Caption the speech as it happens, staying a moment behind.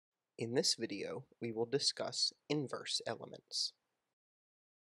In this video, we will discuss inverse elements.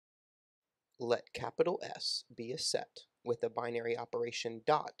 Let capital S be a set with a binary operation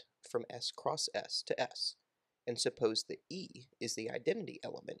dot from S cross S to S, and suppose that E is the identity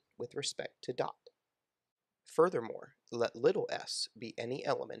element with respect to dot. Furthermore, let little s be any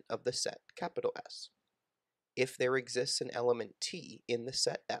element of the set capital S. If there exists an element T in the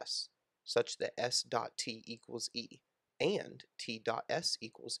set S, such that S dot T equals E and T dot S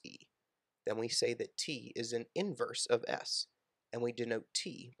equals E, then we say that T is an inverse of S, and we denote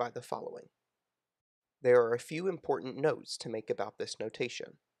T by the following. There are a few important notes to make about this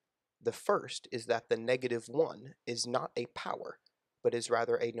notation. The first is that the -1 is not a power, but is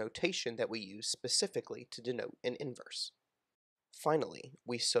rather a notation that we use specifically to denote an inverse. Finally,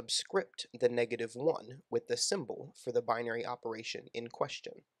 we subscript the -1 with the symbol for the binary operation in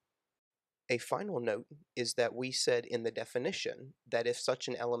question. A final note is that we said in the definition that if such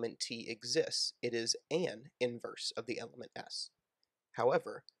an element T exists, it is an inverse of the element S.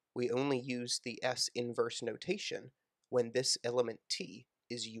 However, we only use the S inverse notation when this element T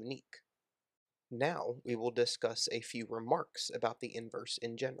is unique. Now we will discuss a few remarks about the inverse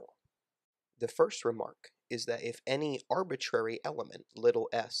in general. The first remark is that if any arbitrary element little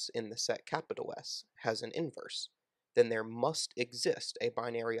s in the set capital S has an inverse, then there must exist a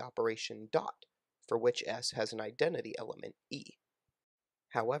binary operation dot for which S has an identity element E.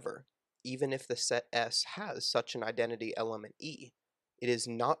 However, even if the set S has such an identity element E, it is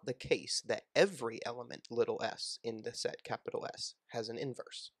not the case that every element little s in the set capital S has an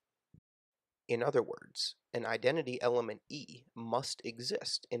inverse. In other words, an identity element E must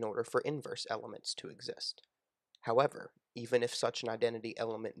exist in order for inverse elements to exist. However, even if such an identity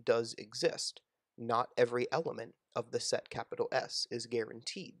element does exist, not every element of the set capital S is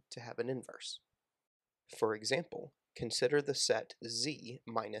guaranteed to have an inverse. For example, consider the set z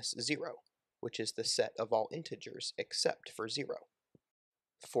minus 0, which is the set of all integers except for 0.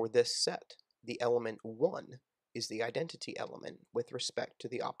 For this set, the element 1 is the identity element with respect to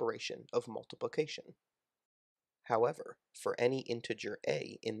the operation of multiplication. However, for any integer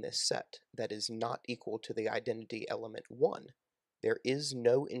a in this set that is not equal to the identity element 1, there is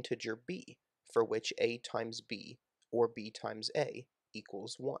no integer b for which a times b or b times a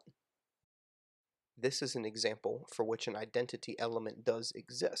equals 1. This is an example for which an identity element does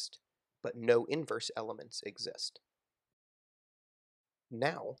exist, but no inverse elements exist.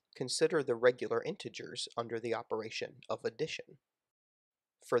 Now, consider the regular integers under the operation of addition.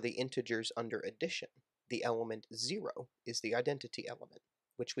 For the integers under addition, the element 0 is the identity element,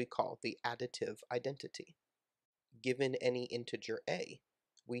 which we call the additive identity. Given any integer a,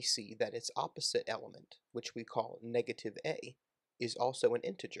 we see that its opposite element, which we call -a, is also an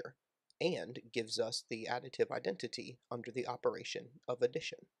integer, and gives us the additive identity under the operation of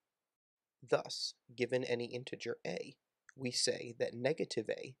addition. Thus, given any integer a, we say that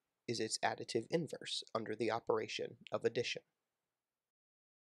 -a is its additive inverse under the operation of addition.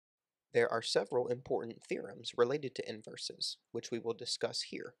 There are several important theorems related to inverses, which we will discuss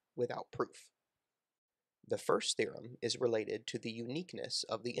here without proof. The first theorem is related to the uniqueness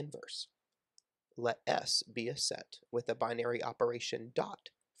of the inverse. Let S be a set with a binary operation dot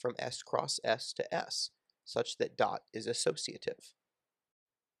from S cross S to S, such that dot is associative.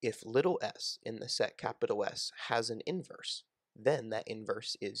 If little s in the set capital S has an inverse, then that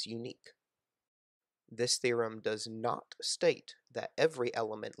inverse is unique. This theorem does not state that every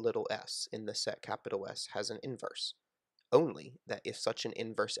element little s in the set capital S has an inverse, only that if such an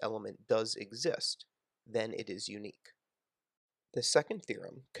inverse element does exist, then it is unique. The second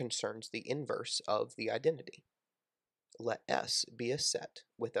theorem concerns the inverse of the identity. Let S be a set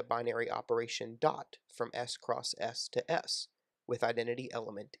with a binary operation dot from S cross S to S with identity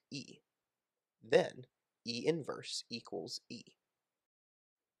element E. Then E inverse equals E.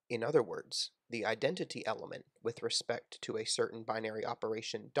 In other words, the identity element with respect to a certain binary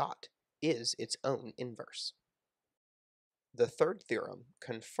operation dot is its own inverse. The third theorem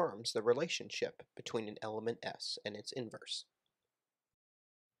confirms the relationship between an element S and its inverse.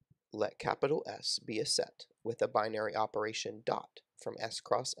 Let capital S be a set with a binary operation dot from S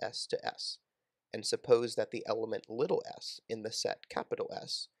cross S to S, and suppose that the element little s in the set capital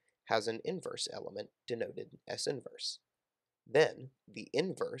S has an inverse element denoted S inverse. Then the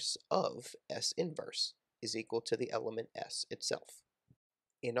inverse of S inverse is equal to the element S itself.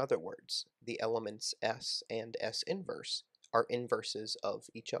 In other words, the elements S and S inverse are inverses of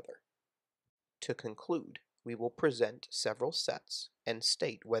each other. To conclude, we will present several sets and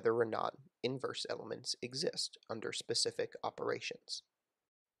state whether or not inverse elements exist under specific operations.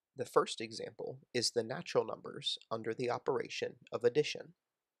 The first example is the natural numbers under the operation of addition.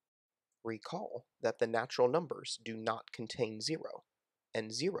 Recall that the natural numbers do not contain 0,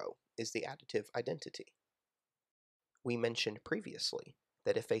 and 0 is the additive identity. We mentioned previously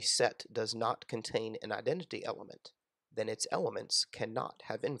that if a set does not contain an identity element, then its elements cannot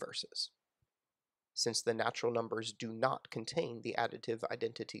have inverses. Since the natural numbers do not contain the additive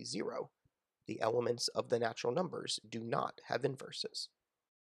identity 0, the elements of the natural numbers do not have inverses.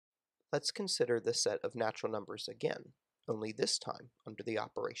 Let's consider the set of natural numbers again, only this time under the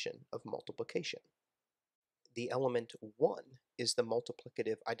operation of multiplication. The element 1 is the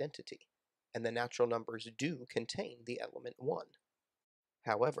multiplicative identity, and the natural numbers do contain the element 1.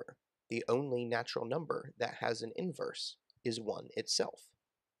 However, the only natural number that has an inverse is 1 itself.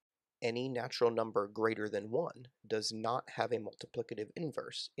 Any natural number greater than 1 does not have a multiplicative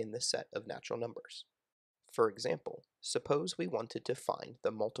inverse in the set of natural numbers. For example, suppose we wanted to find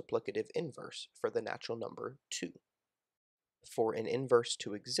the multiplicative inverse for the natural number 2. For an inverse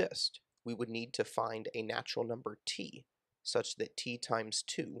to exist, we would need to find a natural number t such that t times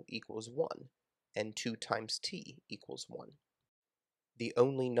 2 equals 1, and 2 times t equals 1. The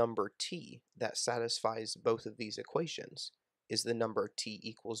only number t that satisfies both of these equations is the number t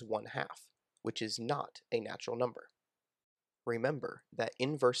equals 1/2, which is not a natural number. Remember that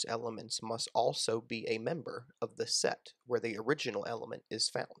inverse elements must also be a member of the set where the original element is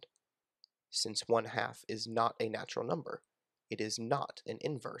found. Since 1/2 is not a natural number, it is not an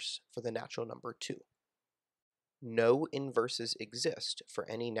inverse for the natural number 2. No inverses exist for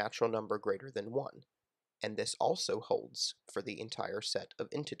any natural number greater than 1, and this also holds for the entire set of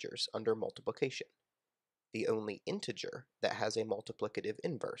integers under multiplication. The only integer that has a multiplicative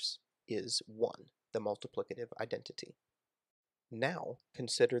inverse is 1, the multiplicative identity. Now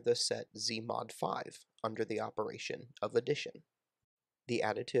consider the set Z mod 5 under the operation of addition. The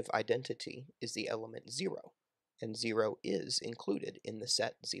additive identity is the element 0, and 0 is included in the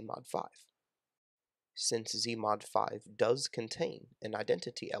set Z mod 5. Since Z mod 5 does contain an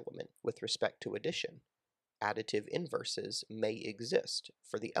identity element with respect to addition, additive inverses may exist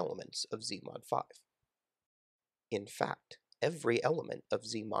for the elements of Z mod 5. In fact, every element of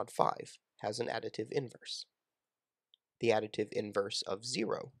Z mod 5 has an additive inverse. The additive inverse of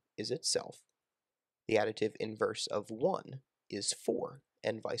 0 is itself. The additive inverse of 1 is 4,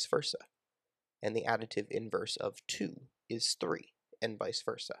 and vice versa. And the additive inverse of 2 is 3, and vice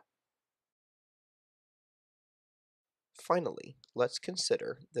versa. Finally, let's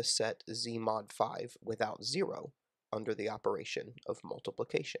consider the set Z mod 5 without 0 under the operation of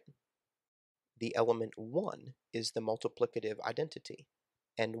multiplication. The element 1 is the multiplicative identity,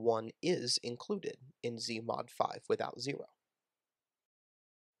 and 1 is included in Z mod 5 without 0.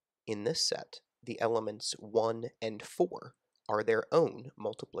 In this set, the elements 1 and 4 are their own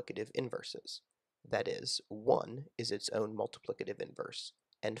multiplicative inverses. That is, 1 is its own multiplicative inverse,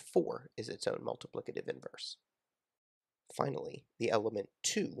 and 4 is its own multiplicative inverse. Finally, the element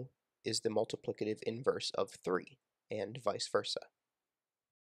 2 is the multiplicative inverse of 3, and vice versa.